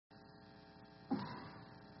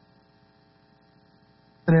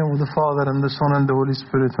In the name of the Father, and the Son, and the Holy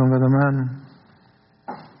Spirit, one God, Amen.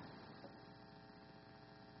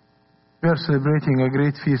 We are celebrating a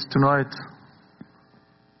great feast tonight.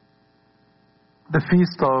 The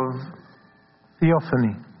Feast of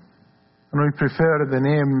Theophany. And we prefer the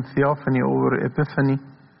name Theophany over Epiphany.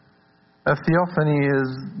 A theophany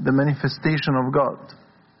is the manifestation of God.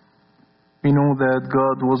 We know that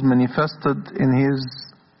God was manifested in His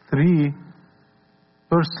three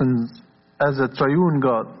persons as a triune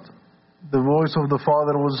God. The voice of the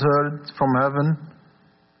Father was heard from heaven,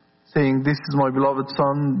 saying, "This is my beloved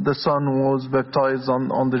Son." The Son was baptized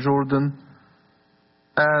on the Jordan,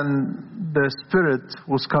 and the Spirit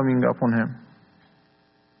was coming upon Him.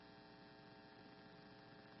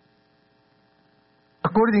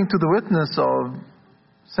 According to the witness of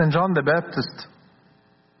St. John the Baptist,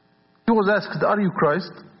 he was asked, "Are you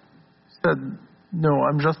Christ?" He said, "No,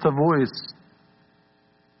 I'm just a voice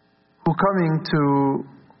who coming to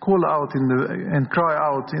call out and cry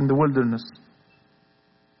out in the wilderness.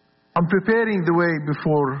 I'm preparing the way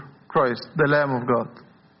before Christ, the Lamb of God.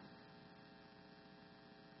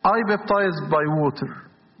 I baptize by water,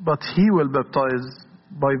 but He will baptize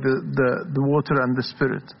by the water and the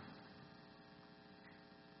Spirit."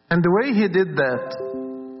 And the way He did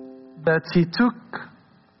that He took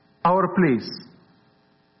our place.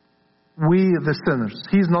 We the sinners.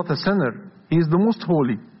 He's not a sinner. He is the most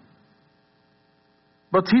holy.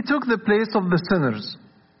 But He took the place of the sinners.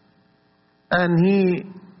 And He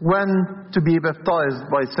went to be baptized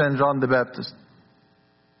by St. John the Baptist.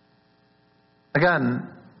 Again,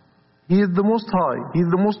 He is the most high. He is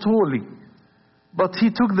the most holy. But He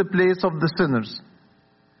took the place of the sinners.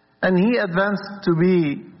 And He advanced to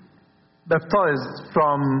be baptized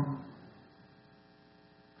from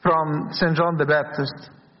St. John the Baptist.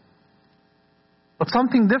 But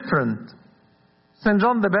something different. St.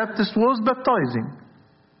 John the Baptist was baptizing.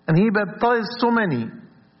 And he baptized so many.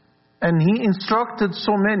 And he instructed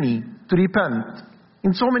so many to repent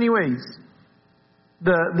in so many ways.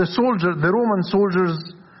 The Roman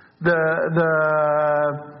soldiers, the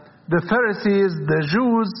Pharisees, the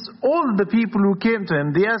Jews, all the people who came to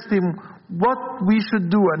him, they asked him what we should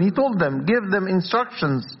do. And he told them, give them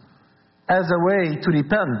instructions as a way to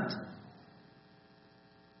repent.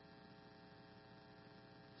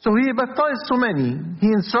 So he baptized so many,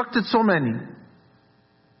 he instructed so many,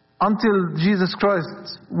 until Jesus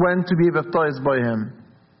Christ went to be baptized by him.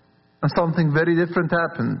 And something very different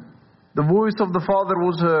happened. The voice of the Father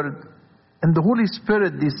was heard, and the Holy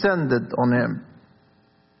Spirit descended on him.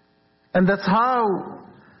 And that's how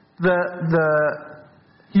the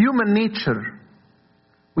human nature,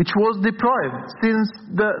 which was deprived since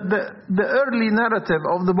the early narrative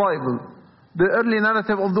of the Bible, the early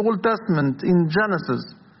narrative of the Old Testament in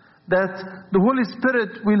Genesis, that the Holy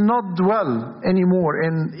Spirit will not dwell anymore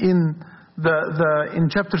in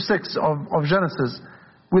chapter 6 of Genesis,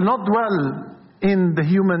 will not dwell in the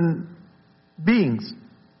human beings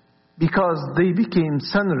because they became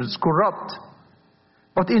sinners, corrupt.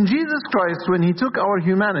 But in Jesus Christ, when He took our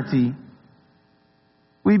humanity,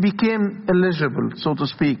 we became eligible, so to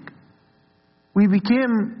speak. We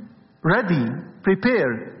became ready,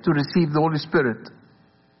 prepared to receive the Holy Spirit,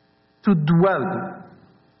 to dwell.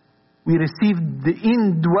 We received the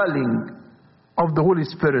indwelling of the Holy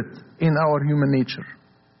Spirit in our human nature.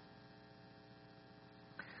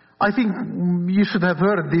 I think you should have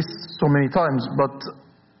heard this so many times, but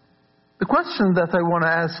the question that I want to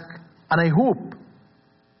ask, and I hope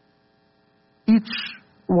each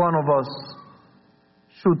one of us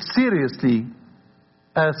should seriously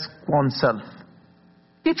ask oneself,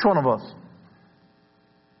 each one of us,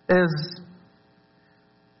 is,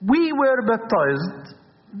 we were baptized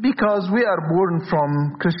because we are born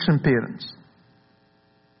from Christian parents.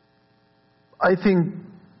 I think,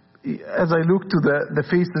 as I look to the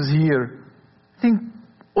faces here, I think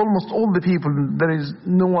almost all the people, there is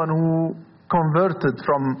no one who converted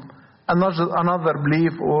from another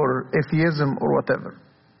belief or atheism or whatever.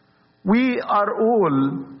 We are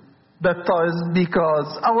all baptized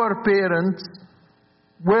because our parents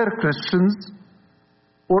were Christians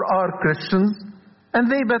or are Christians, and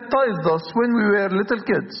they baptized us when we were little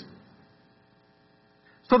kids.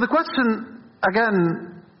 So the question,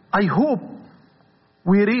 again, I hope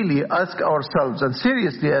we really ask ourselves, and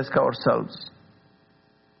seriously ask ourselves,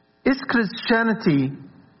 is Christianity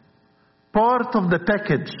part of the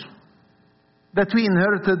package that we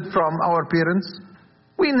inherited from our parents?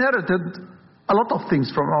 We inherited a lot of things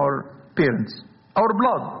from our parents. Our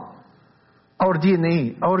blood, our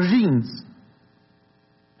DNA, our genes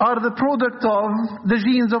are the product of the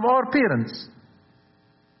genes of our parents.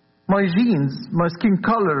 My genes, my skin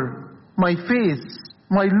color, my face,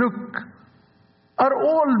 my look, are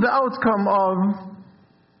all the outcome of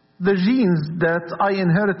the genes that I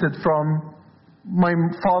inherited from my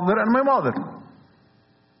father and my mother.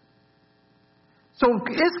 So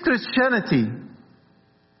is Christianity,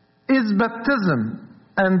 is baptism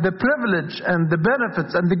and the privilege and the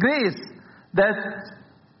benefits and the grace that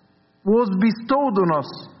was bestowed on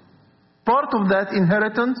us part of that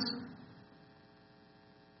inheritance?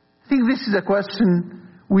 I think this is a question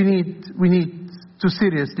we need to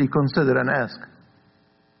seriously consider and ask.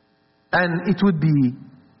 And it would be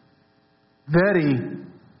very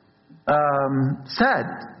sad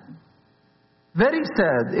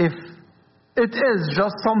if it is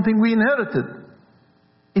just something we inherited.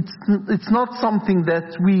 It's not something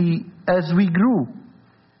that we, as we grew,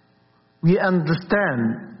 we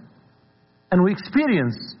understand and we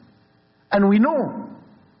experience and we know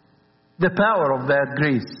the power of that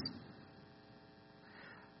grace.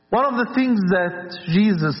 One of the things that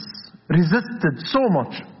Jesus resisted so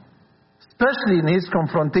much, especially in his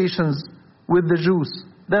confrontations with the Jews,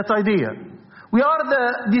 that idea. We are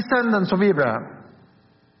the descendants of Abraham.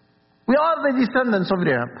 We are the descendants of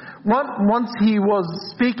Abraham. Once he was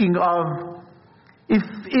speaking of,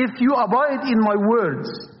 if you abide in my words,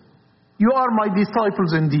 you are my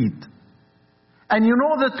disciples indeed. And you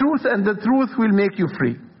know the truth, and the truth will make you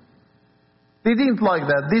free. They didn't like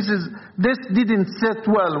that. This didn't sit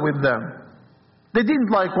well with them. They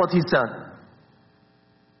didn't like what he said.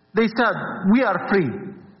 They said, we are free.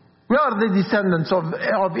 We are the descendants of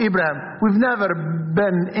Abraham. We've never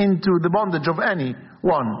been into the bondage of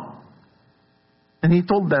anyone. And he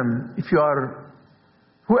told them,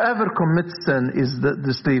 whoever commits sin is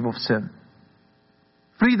the slave of sin.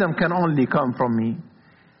 Freedom can only come from me.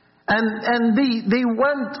 And they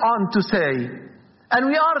went on to say, and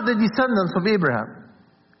we are the descendants of Abraham.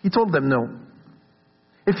 He told them, no.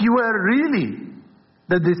 If you were really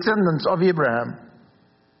the descendants of Abraham,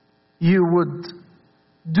 you would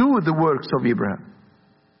do the works of Abraham.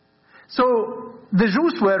 So the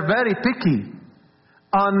Jews were very picky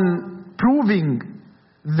on proving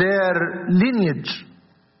their lineage,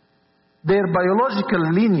 their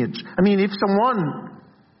biological lineage. I mean, if someone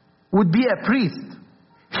would be a priest,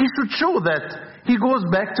 he should show that he goes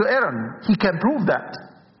back to Aaron. He can prove that.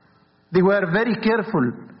 They were very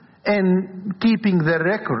careful in keeping their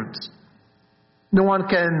records. No one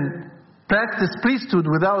can practice priesthood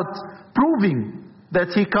without proving that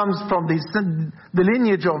he comes from the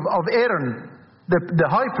lineage of Aaron, the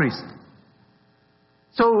high priest.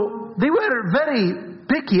 So they were very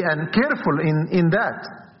picky and careful in that.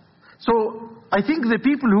 So I think the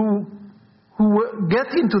people who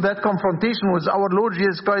get into that confrontation with our Lord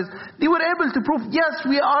Jesus Christ, they were able to prove, yes,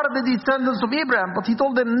 we are the descendants of Abraham. But he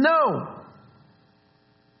told them, no.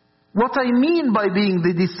 What I mean by being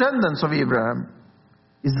the descendants of Abraham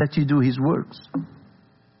is that you do his works.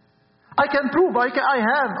 I can prove, I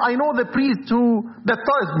know the priest who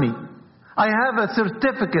baptized me. I have a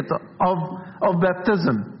certificate of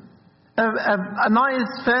baptism. A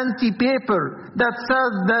nice fancy paper that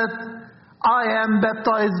says that I am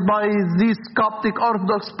baptized by this Coptic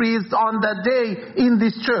Orthodox priest on that day in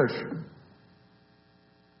this church.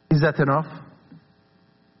 Is that enough?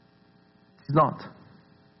 It's not.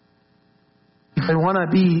 If I want to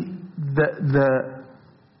be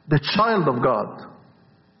the child of God,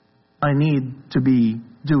 I need to be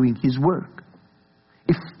doing his work.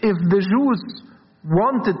 If the Jews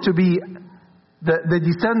wanted to be the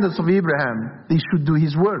descendants of Abraham, they should do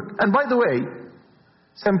his work. And by the way,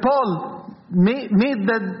 St. Paul made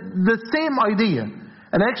the same idea.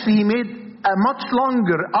 And actually he made a much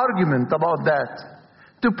longer argument about that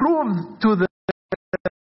to prove to the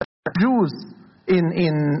Jews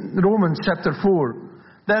in Romans chapter 4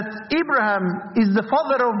 that Abraham is the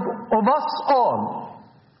father of us all.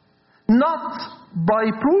 Not by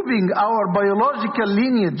proving our biological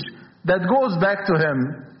lineage that goes back to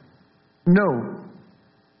him. No.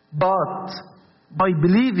 But by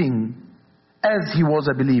believing as he was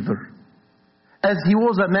a believer. As he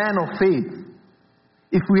was a man of faith.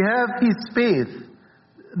 If we have his faith,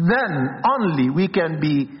 then only we can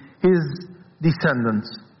be his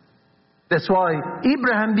descendants. That's why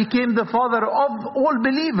Abraham became the father of all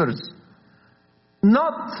believers.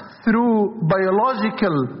 Not through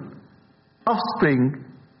biological offspring,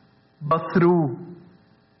 but through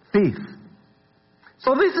faith.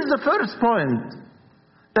 So this is the first point.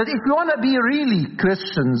 That if we want to be really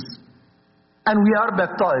Christians, and we are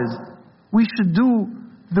baptized, we should do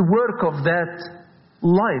the work of that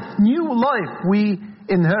life. New life we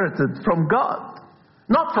inherited from God.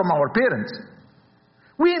 Not from our parents.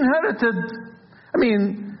 We inherited,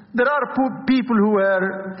 there are people who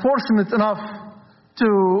were fortunate enough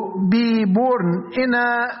to be born in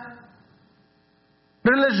a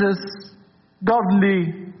religious,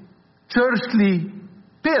 godly, churchly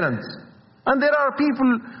parents. And there are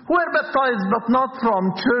people who are baptized but not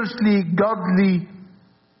from churchly, godly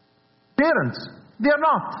parents. They are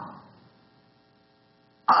not.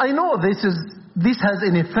 I know this has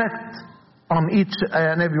an effect on each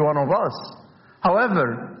and every one of us.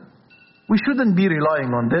 However, we shouldn't be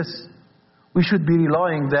relying on this. We should be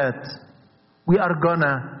relying that we are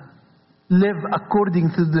gonna live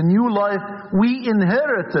according to the new life we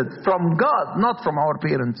inherited from God, not from our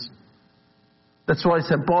parents. That's why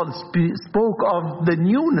St. Paul spoke of the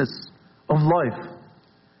newness of life.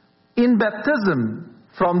 In baptism,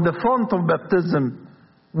 from the font of baptism,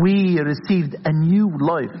 we received a new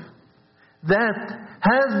life that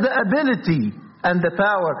has the ability and the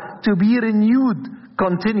power to be renewed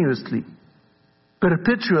continuously,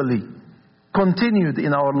 perpetually, continued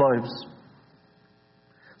in our lives.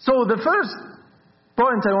 So the first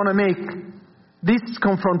point I want to make, this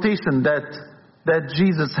confrontation that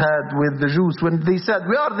Jesus had with the Jews when they said,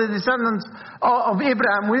 we are the descendants of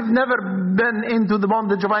Abraham, we've never been into the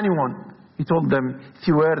bondage of anyone. He told them, if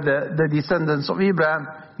you were the descendants of Abraham,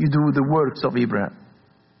 you do the works of Abraham.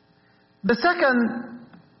 The second,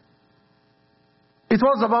 it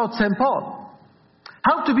was about St. Paul.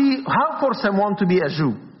 How for someone to be a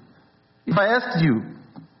Jew? If I asked you,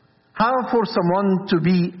 how for someone to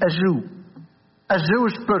be a Jew, a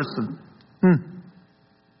Jewish person?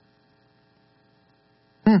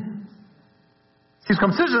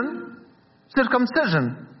 Circumcision.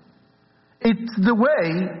 It's the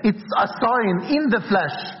way, it's a sign in the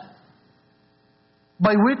flesh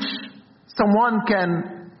by which someone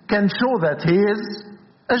can show that he is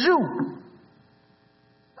a Jew.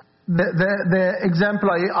 The example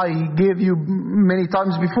I gave you many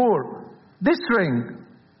times before, this ring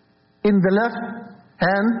in the left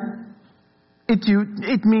hand,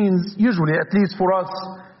 it means usually, at least for us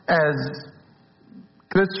as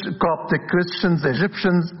Coptic Christians,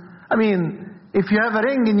 Egyptians, I mean, if you have a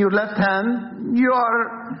ring in your left hand, you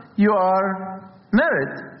are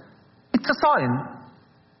married. It's a sign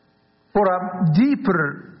for a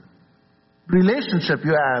deeper relationship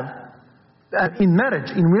you have in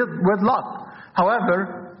marriage, in wedlock.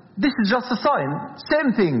 However, this is just a sign.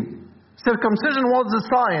 Same thing. Circumcision was a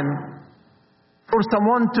sign for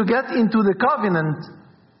someone to get into the covenant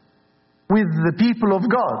with the people of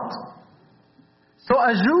God. So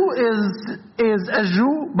a Jew is a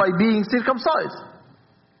Jew by being circumcised.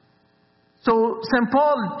 So St.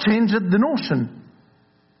 Paul changed the notion.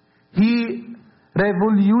 He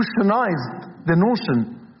revolutionized the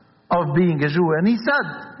notion of being a Jew. And he said,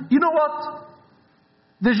 you know what?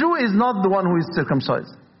 The Jew is not the one who is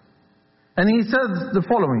circumcised. And he said the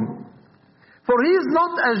following, for he is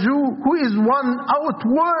not a Jew who is one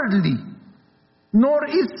outwardly, nor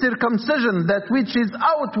is circumcision that which is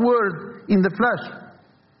outward in the flesh.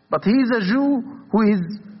 But he is a Jew who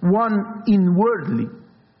is one inwardly.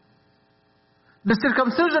 The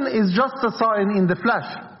circumcision is just a sign in the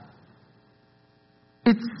flesh.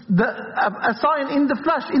 It's a sign in the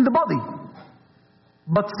flesh, in the body.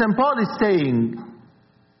 But St. Paul is saying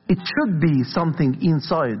it should be something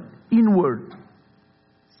inside, inward.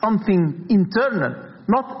 Something internal,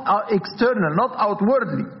 not external, not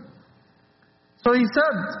outwardly. So he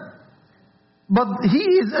said, but he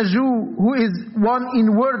is a Jew who is one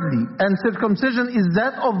inwardly, and circumcision is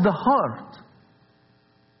that of the heart.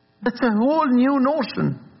 That's a whole new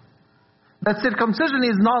notion. That circumcision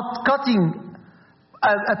is not cutting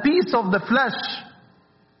a piece of the flesh,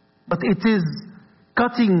 but it is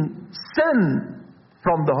cutting sin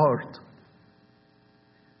from the heart.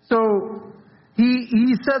 So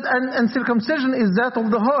he said, and circumcision is that of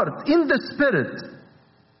the heart, in the spirit,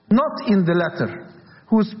 not in the letter,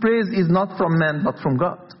 whose praise is not from man but from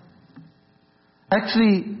God.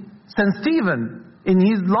 Actually, St. Stephen, in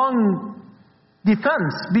his long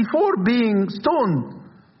defense, before being stoned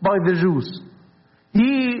by the Jews,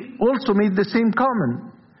 he also made the same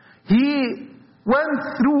comment. He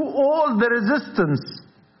went through all the resistance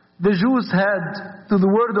the Jews had to the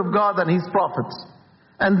word of God and his prophets.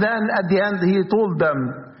 And then at the end he told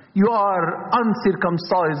them, you are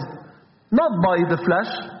uncircumcised, not by the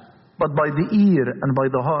flesh, but by the ear and by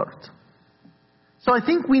the heart. So I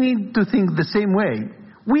think we need to think the same way.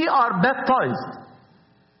 We are baptized.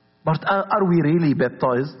 But are we really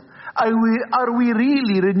baptized? Are we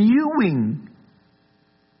really renewing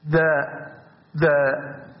the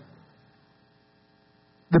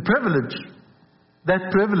privilege,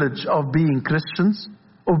 that privilege of being Christians,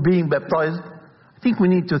 of being baptized? I think we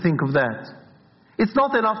need to think of that. It's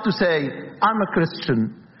not enough to say, I'm a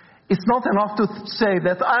Christian. It's not enough to say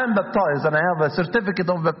that I am baptized and I have a certificate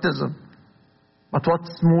of baptism. But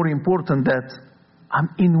what's more important, that I'm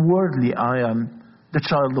inwardly, I am the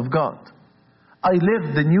child of God. I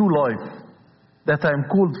live the new life that I'm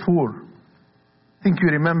called for. I think you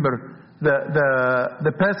remember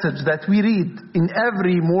the passage that we read in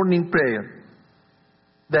every morning prayer,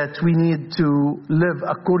 that we need to live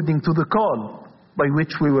according to the call by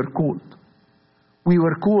which we were called. We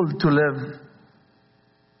were called to live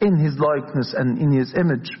in His likeness and in His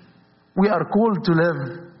image. We are called to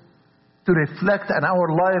live, to reflect, and our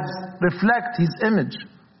lives reflect His image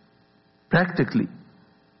practically.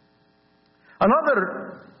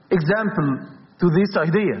 Another example to this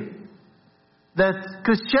idea, that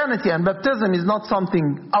Christianity and baptism is not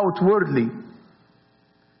something outwardly.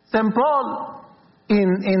 St. Paul,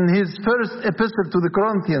 in his first epistle to the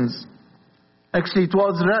Corinthians, actually it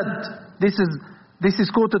was read. This is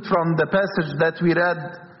quoted from the passage that we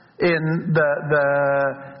read in the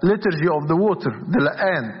liturgy of the water, the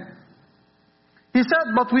La'an. He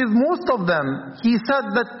said, but with most of them, he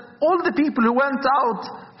said that all the people who went out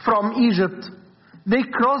from Egypt, they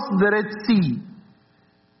crossed the Red Sea.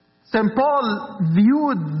 St. Paul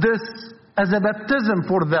viewed this as a baptism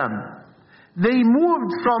for them. They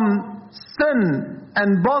moved from sin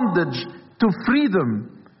and bondage to freedom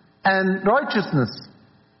and righteousness.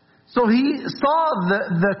 So he saw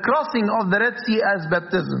the crossing of the Red Sea as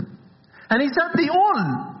baptism. And he said they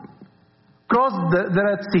all crossed the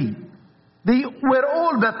Red Sea. They were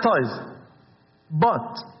all baptized.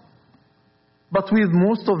 But with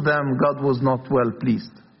most of them, God was not well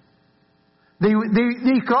pleased. They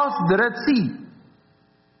crossed the Red Sea.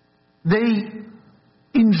 They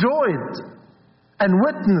enjoyed and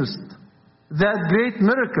witnessed that great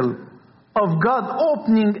miracle of God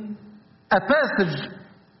opening a passage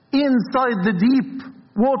inside the deep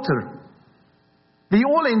water. They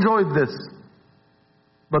all enjoyed this,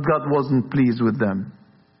 but God wasn't pleased with them.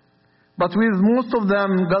 But with most of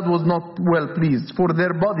them, God was not well pleased, for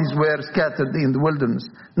their bodies were scattered in the wilderness.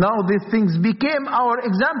 Now these things became our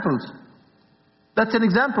examples. That's an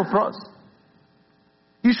example for us.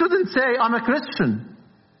 You shouldn't say, I'm a Christian,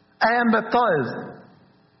 I am baptized,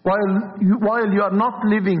 while you are not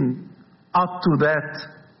living up to that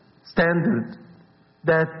standard,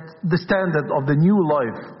 that the standard of the new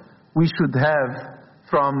life we should have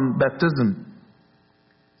from baptism.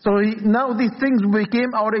 So now these things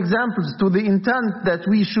became our examples, to the intent that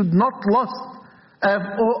we should not lust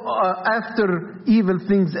after evil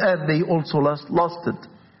things as they also lusted.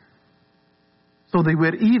 So they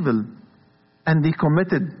were evil and they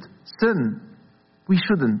committed sin. We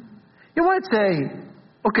shouldn't. You might say,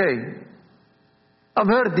 okay, I've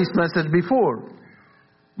heard this message before,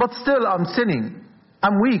 but still I'm sinning.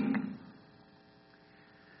 I'm weak.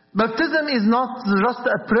 Baptism is not just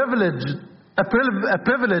a privilege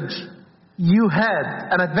you had,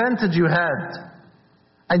 an advantage you had,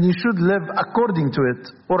 and you should live according to it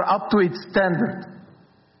or up to its standard.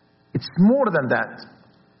 It's more than that.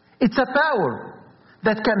 It's a power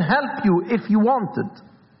that can help you if you wanted.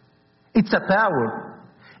 It's a power.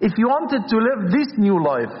 If you wanted to live this new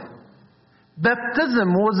life,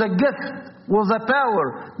 baptism was a gift, was a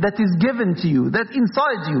power that is given to you, that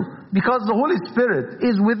inside you, because the Holy Spirit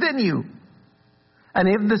is within you. And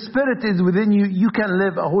if the Spirit is within you, you can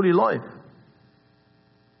live a holy life.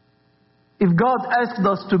 If God asked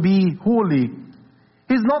us to be holy,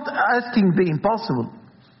 He's not asking the impossible.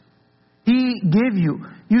 He gave you.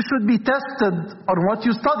 You should be tested on what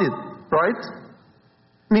you studied, right?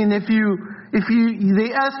 I mean, if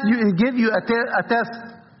they ask you and give you a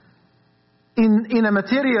test in a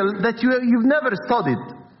material that you've never studied,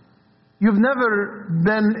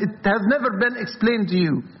 it has never been explained to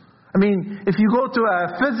you. I mean, if you go to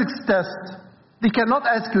a physics test, they cannot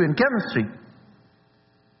ask you in chemistry.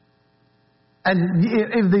 And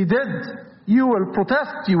if they did, you will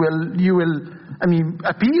protest, you will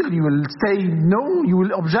appeal, you will say no, you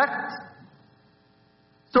will object.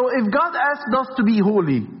 So if God asked us to be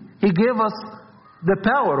holy, He gave us the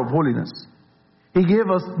power of holiness. He gave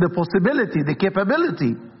us the possibility, the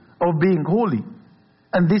capability of being holy.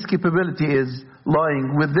 And this capability is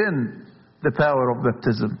lying within the power of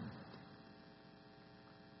baptism.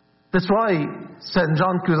 That's why St.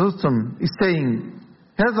 John Chrysostom is saying,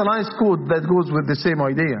 he has a nice quote that goes with the same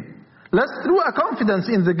idea. Lest through a confidence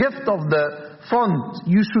in the gift of the font,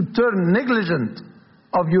 you should turn negligent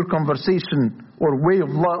of your conversation or way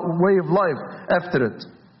of life after it.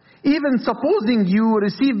 Even supposing you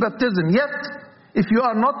receive baptism, yet if you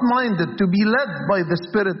are not minded to be led by the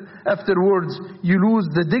Spirit afterwards, you lose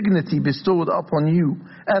the dignity bestowed upon you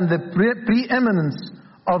and the preeminence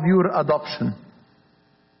of your adoption.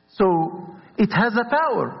 So it has a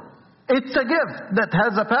power. It's a gift that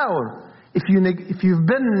has a power. If you've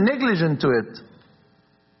been negligent to it,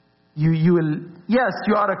 you will, yes,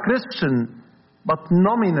 you are a Christian, but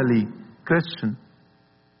nominally Christian.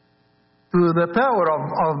 To the power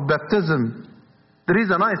of baptism, there is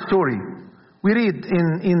a nice story. We read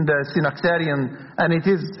in the Synaxarion, and it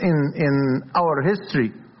is in our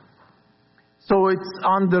history. So it's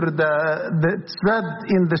under it's read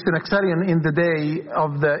in the Synaxarion in the day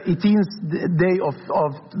of the 18th day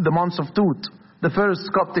of the month of Tut, the first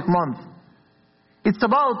Coptic month. It's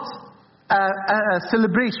about a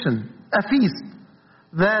celebration, a feast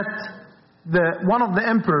that one of the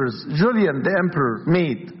emperors, Julian the emperor,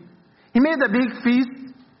 made. He made a big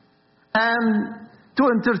feast, and to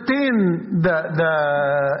entertain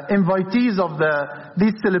the invitees of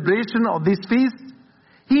this celebration, of this feast,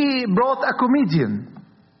 he brought a comedian.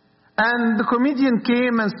 And the comedian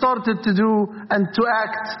came and started to do and to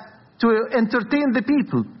act, to entertain the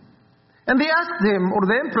people. And they asked him, or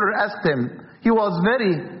the emperor asked him, he was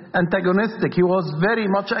very antagonistic, he was very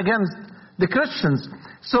much against the Christians.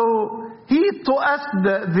 So he asked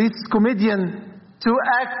this comedian to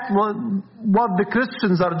act what the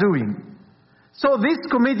Christians are doing. So this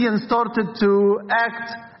comedian started to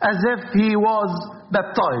act as if he was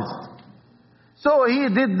baptized. So he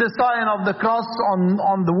did the sign of the cross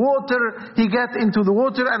on the water. He got into the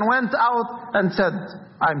water and went out and said,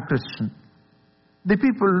 I'm Christian. The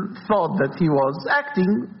people thought that he was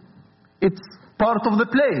acting. It's part of the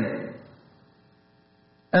play.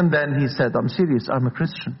 And then he said, I'm serious, I'm a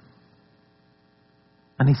Christian.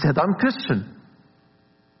 And he said, I'm Christian.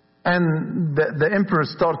 And the emperor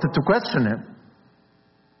started to question him.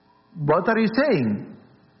 What are you saying?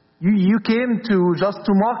 You came just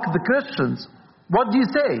to mock the Christians. What do you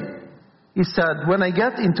say? He said, when I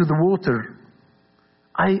get into the water,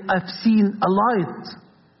 I've seen a light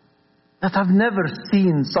that I've never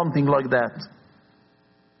seen something like that.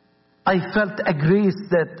 I felt a grace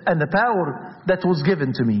and a power that was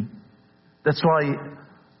given to me. That's why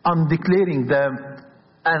I'm declaring them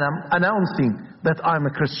and I'm announcing that I'm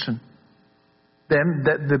a Christian. Then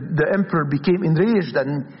the emperor became enraged,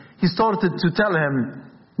 and he started to tell him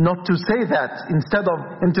not to say that. Instead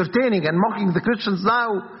of entertaining and mocking the Christians,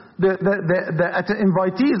 now the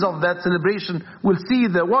invitees of that celebration will see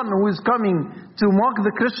the one who is coming to mock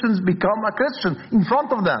the Christians become a Christian in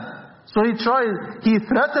front of them. So he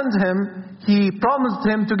threatened him, he promised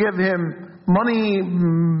him to give him money,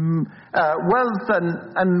 wealth,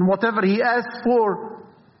 and whatever he asked for,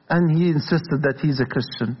 and he insisted that he's a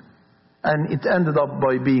Christian. And it ended up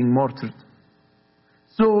by being martyred.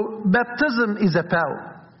 So baptism is a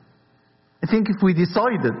power. I think if we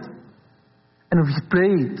decided, and if we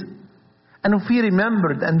prayed, and if we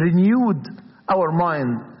remembered and renewed our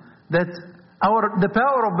mind that the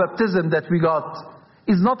power of baptism that we got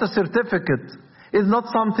is not a certificate, is not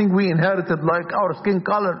something we inherited like our skin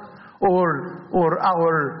color or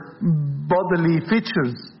our bodily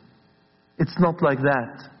features. It's not like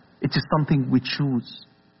that. It is something we choose,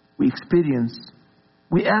 we experience.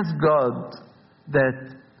 We ask God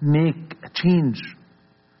that make a change,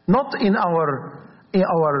 not in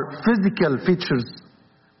our physical features,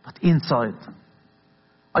 but inside.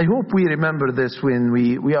 I hope we remember this when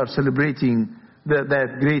we are celebrating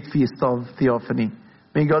that great feast of Theophany.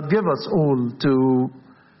 May God give us all to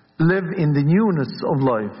live in the newness of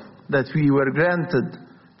life that we were granted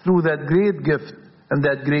through that great gift and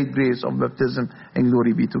that great grace of baptism, and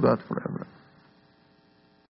glory be to God forever.